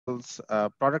handles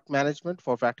product management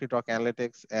for FactoryTalk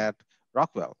Analytics at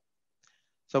Rockwell.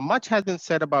 So much has been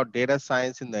said about data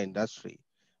science in the industry,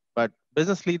 but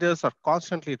business leaders are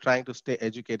constantly trying to stay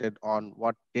educated on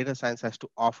what data science has to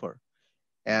offer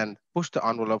and push the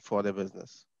envelope for their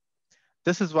business.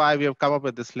 This is why we have come up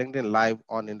with this LinkedIn Live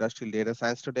on industrial data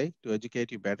science today to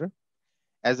educate you better.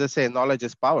 As they say, knowledge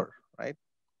is power, right?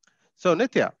 So,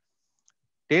 Nitya,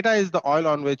 data is the oil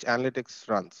on which analytics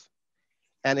runs.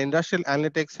 And industrial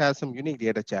analytics has some unique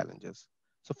data challenges.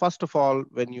 So first of all,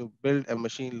 when you build a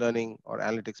machine learning or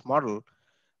analytics model,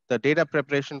 the data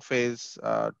preparation phase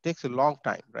takes a long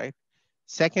time, right?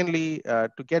 Secondly,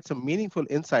 to get some meaningful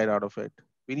insight out of it,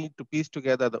 we need to piece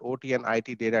together the OT and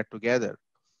IT data together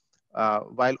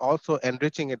while also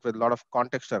enriching it with a lot of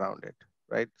context around it,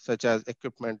 right? Such as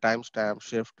equipment, timestamp,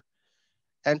 shift.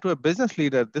 And to a business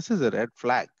leader, this is a red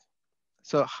flag.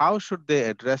 So how should they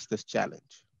address this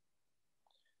challenge?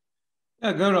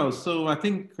 Yeah, Gaurav. So I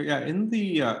think, yeah, in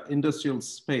the industrial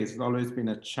space, it's always been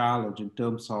a challenge in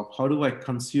terms of how do I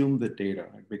consume the data?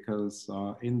 Right? Because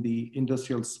in the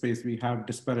industrial space, we have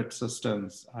disparate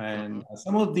systems, Mhm. and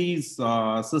some of these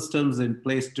systems in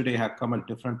place today have come at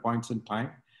different points in time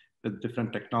with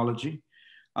different technology.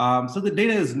 So the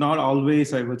data is not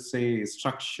always, I would say,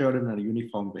 structured in a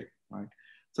uniform way, right?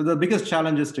 So the biggest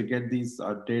challenge is to get these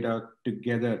data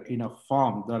together in a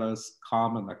form that is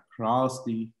common across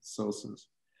the sources.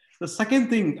 The second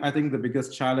thing, I think the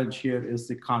biggest challenge here is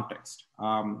the context.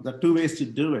 There are two ways to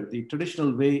do it. The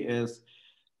traditional way is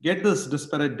get this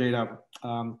disparate data,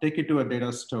 take it to a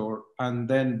data store, and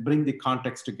then bring the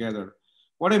context together.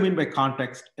 What I mean by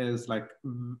context is like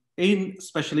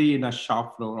especially in a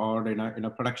shop floor or in a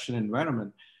production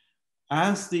environment,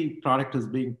 as the product is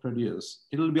being produced,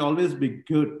 it'll be always be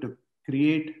good to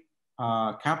create,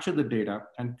 capture the data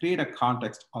and create a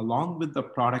context along with the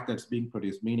product that's being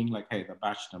produced, meaning like, hey, the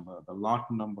batch number, the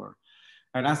lot number.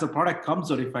 And as the product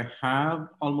comes out, if I have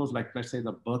almost like, let's say,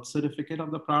 the birth certificate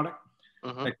of the product,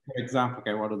 Mhm. like for example,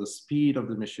 okay, what was the speed of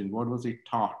the machine? What was the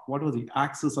torque? What was the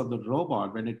axis of the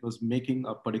robot when it was making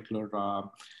a particular,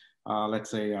 let's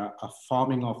say, a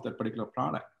forming of that particular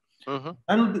product?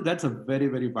 Mhm. That's a very,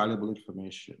 very valuable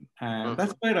information. And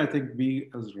that's Mhm. where I think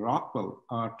we as Rockwell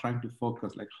are trying to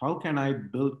focus, like how can I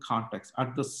build context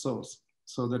at the source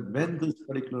so that when Mhm. this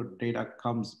particular data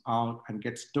comes out and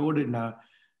gets stored in a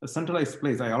centralized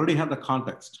place, I already have the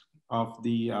context of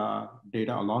the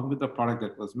data along with the product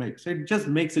that was made. So it just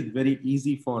makes it very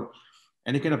easy for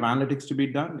any kind of analytics to be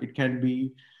done. It can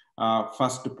be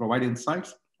first to provide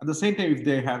insights. At the same time, if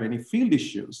they have any field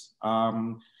issues,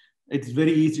 it's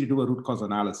very easy to do a root cause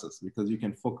analysis because you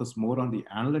can focus more on the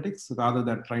analytics rather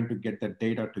than trying to get the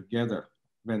data together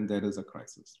when there is a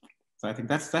crisis. So I think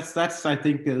that's I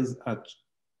think is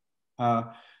uh,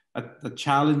 the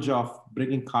challenge of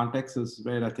bringing context is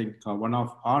where I think one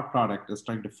of our product is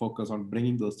trying to focus on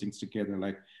bringing those things together.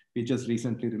 Like we just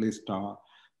recently released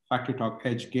FactoryTalk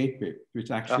Edge Gateway,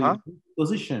 which actually is Uh-huh.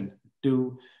 positioned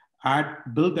to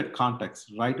build that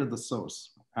context right at the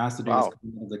source as the data is Wow.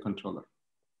 coming out of the controller.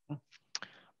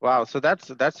 Wow. So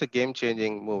that's a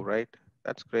game-changing move, right?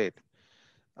 That's great.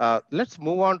 Let's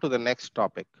move on to the next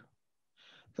topic.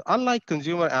 So unlike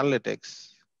consumer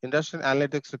analytics, industrial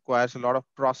analytics requires a lot of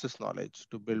process knowledge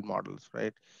to build models,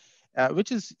 right?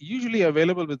 Which is usually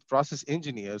available with process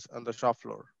engineers on the shop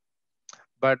floor.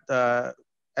 But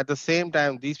at the same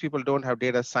time, these people don't have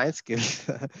data science skills,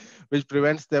 which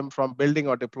prevents them from building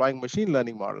or deploying machine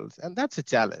learning models. And that's a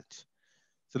challenge.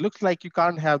 So it looks like you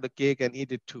can't have the cake and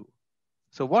eat it too.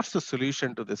 So what's the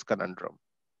solution to this conundrum?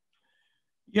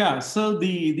 Yeah, so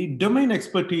the domain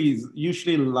expertise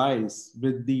usually lies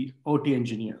with the OT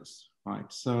engineers, right?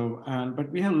 So, and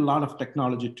but we have a lot of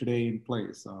technology today in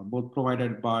place, both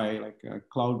provided by like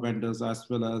cloud vendors as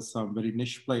well as some very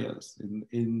niche players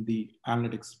in the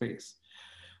analytics space.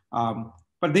 Um,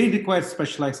 but they require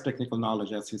specialized technical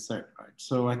knowledge, as you said, right?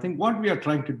 So I think what we are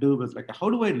trying to do is like, how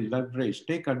do I leverage,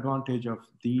 take advantage of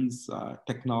these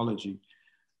technology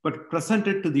but present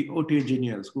it to the OT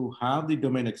engineers who have the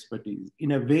domain expertise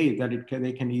in a way that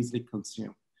they can easily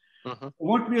consume. Hmm.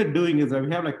 What we are doing is that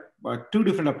we have like two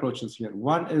different approaches here.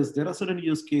 One is there are certain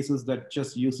use cases that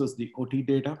just uses the OT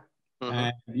data, Hmm.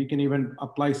 and you can even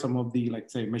apply some of the like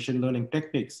say machine learning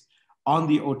techniques on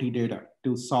the OT data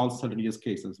to solve certain use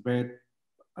cases where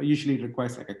usually it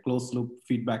requires like a closed loop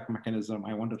feedback mechanism.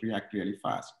 I want to react really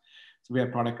fast. So we have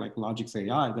a product like Logix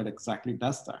AI that exactly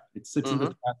does that. It sits in the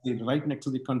Hmm. chassis right next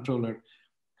to the controller,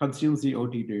 consumes the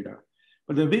OT data.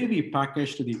 But the way we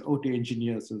package to the OT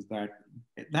engineers is that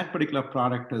that particular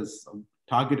product is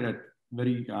targeted at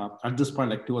at this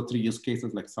point, like two or three use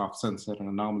cases like soft sensor and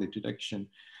anomaly detection.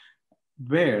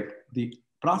 where the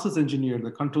process engineer,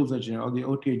 the controls engineer, or the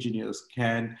OT engineers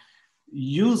can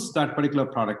use that particular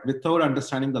product without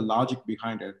understanding the logic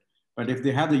behind it. But if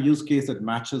they have the use case that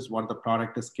matches what the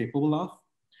product is capable of,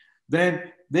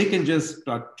 then they can just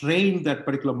train that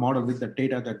particular model with the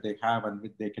data that they have and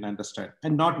which they can understand,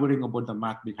 and not worrying about the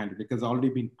math behind it because it's already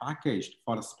been packaged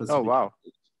for a Oh, specific wow.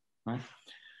 use case, right?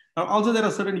 Now, also, there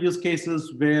are certain use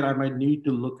cases where I might need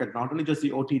to look at not only just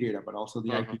the OT data, but also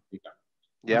the Hmm. IT data.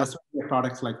 And Yeah. that's why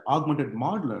products like Augmented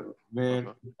Modeler, where Hmm.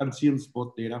 it consumes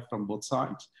both data from both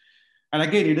sides. And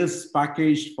again, it is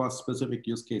packaged for specific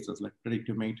use cases like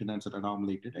predictive maintenance and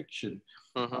anomaly detection.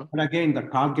 Hmm. But again, the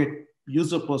target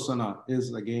user persona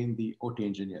is again the OT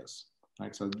engineers,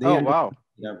 right? So they Oh, understand wow.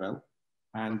 data well,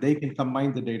 and they can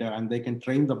combine the data and they can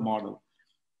train the model,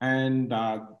 and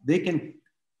they can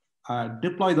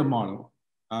deploy the model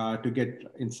to get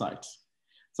insights.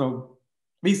 So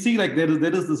we see like there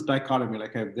is this dichotomy.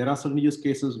 Like there are certain use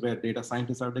cases where data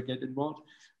scientists have to get involved,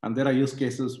 and there are use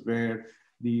cases where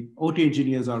the OT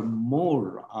engineers are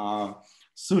more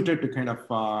suited to kind of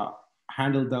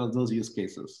handle those use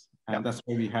cases. Yeah. And that's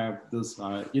why we have this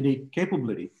unique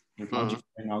capability with Hmm. logic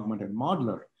and augmented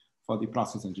modeler for the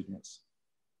process engineers.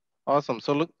 Awesome.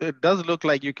 So look, it does look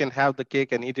like you can have the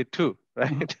cake and eat it too,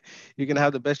 Mhm. right? You can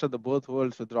have the best of the both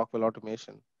worlds with Rockwell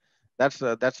Automation. That's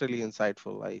really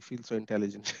insightful. I feel so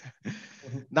intelligent.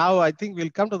 Mhm. Now, I think we'll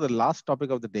come to the last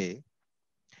topic of the day.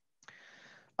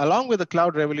 Along with the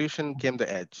cloud revolution came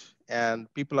the edge,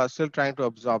 and people are still trying to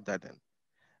absorb that in.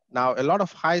 Now, a lot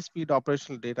of high-speed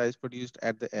operational data is produced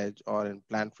at the edge or in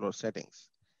plant floor settings.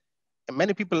 And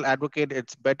many people advocate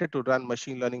it's better to run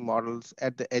machine learning models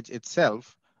at the edge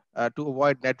itself to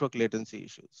avoid network latency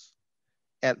issues.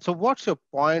 And so, what's your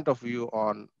point of view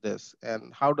on this,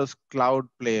 and how does cloud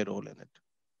play a role in it?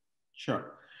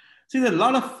 Sure. See, there are a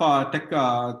lot of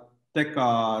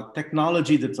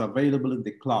technology that's available in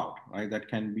the cloud, right? That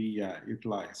can be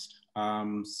utilized.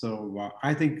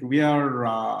 I think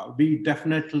we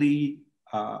definitely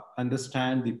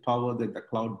understand the power that the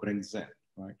cloud brings in,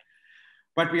 right?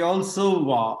 But we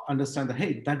also understand that,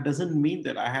 hey, that doesn't mean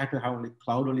that I have to have only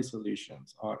cloud only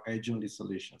solutions or edge only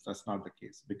solutions. That's not the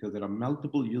case because there are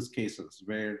multiple use cases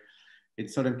where in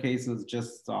certain cases,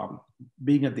 just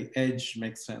being at the edge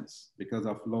makes sense because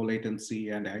of low latency,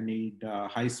 and I need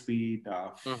high speed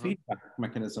Hmm. feedback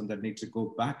mechanism that needs to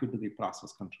go back into the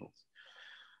process controls.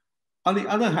 On the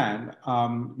other hand,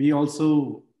 we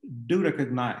also do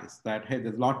recognize that, hey,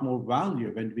 there's a lot more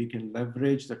value when we can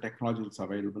leverage the technology that's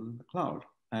available in the cloud.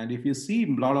 And if you see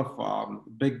a lot of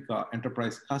big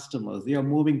enterprise customers, they are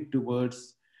moving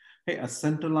towards, hey, a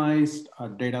centralized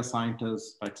data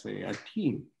scientist, let's say a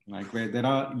team, like where there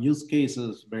are use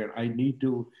cases where I need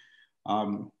to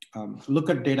look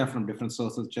at data from different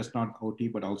sources, just not OT,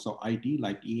 but also IT,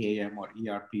 like EAM or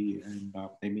ERP and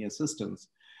MES systems,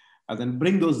 and then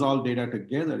bring those all data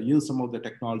together, use some of the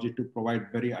technology to provide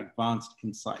very advanced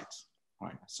insights,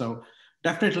 right? So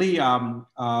definitely we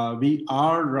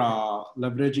are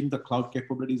leveraging the cloud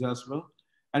capabilities as well.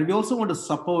 And we also want to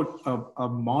support a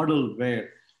model where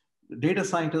data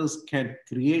scientists can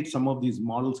create some of these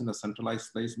models in a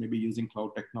centralized place, maybe using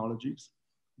cloud technologies.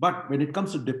 But when it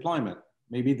comes to deployment,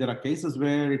 maybe there are cases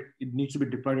where it needs to be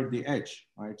deployed at the edge,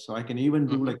 right? So I can even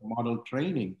do Hmm. like model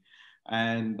training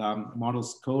and model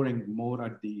scoring more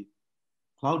at the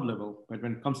cloud level. But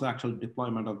when it comes to actual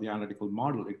deployment of the analytical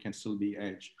model, it can still be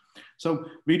edge. So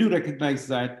we do recognize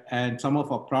that, and some of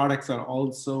our products are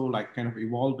also like kind of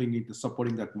evolving into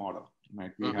supporting that model.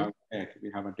 Right? Hmm. We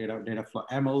have a data flow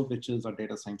ML, which is a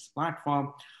data science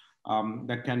platform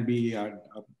that can be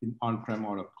on-prem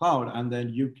or a cloud, and then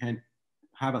you can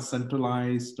have a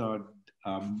centralized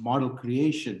model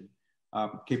creation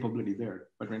capability there.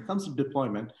 But when it comes to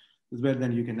deployment, is where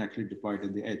then you can actually deploy it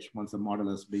in the edge once the model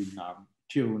has been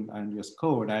tuned and your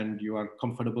scored and you are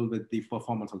comfortable with the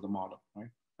performance of the model, right?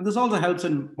 And this also helps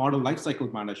in model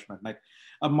lifecycle management. Like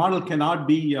a model cannot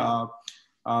be,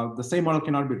 the same model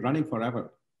cannot be running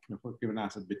forever for a given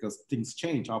asset because things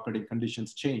change, operating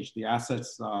conditions change, the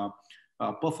assets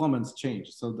performance change.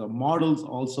 So the models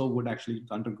also would actually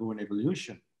undergo an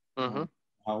evolution, Hmm.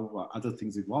 how other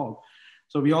things evolve.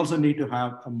 So we also need to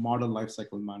have a model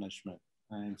lifecycle management.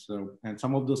 And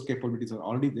some of those capabilities are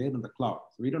already there in the cloud.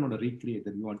 So we don't want to recreate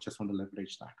them. Just want to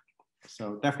leverage that.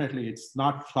 So definitely it's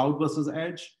not cloud versus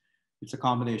edge. It's a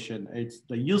combination. It's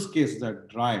the use case that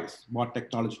drives what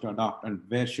technology to adopt and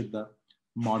where should the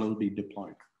model be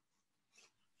deployed.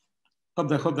 Hope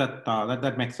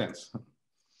that makes sense.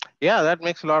 Yeah, that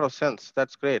makes a lot of sense.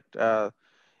 That's great.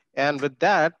 And with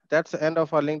that, that's the end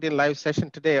of our LinkedIn Live session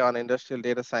today on industrial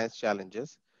data science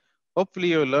challenges. Hopefully,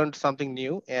 you learned something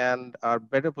new and are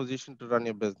better positioned to run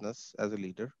your business as a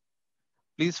leader.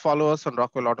 Please follow us on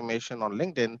Rockwell Automation on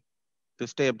LinkedIn to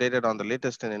stay updated on the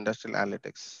latest in industrial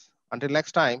analytics. Until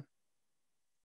next time,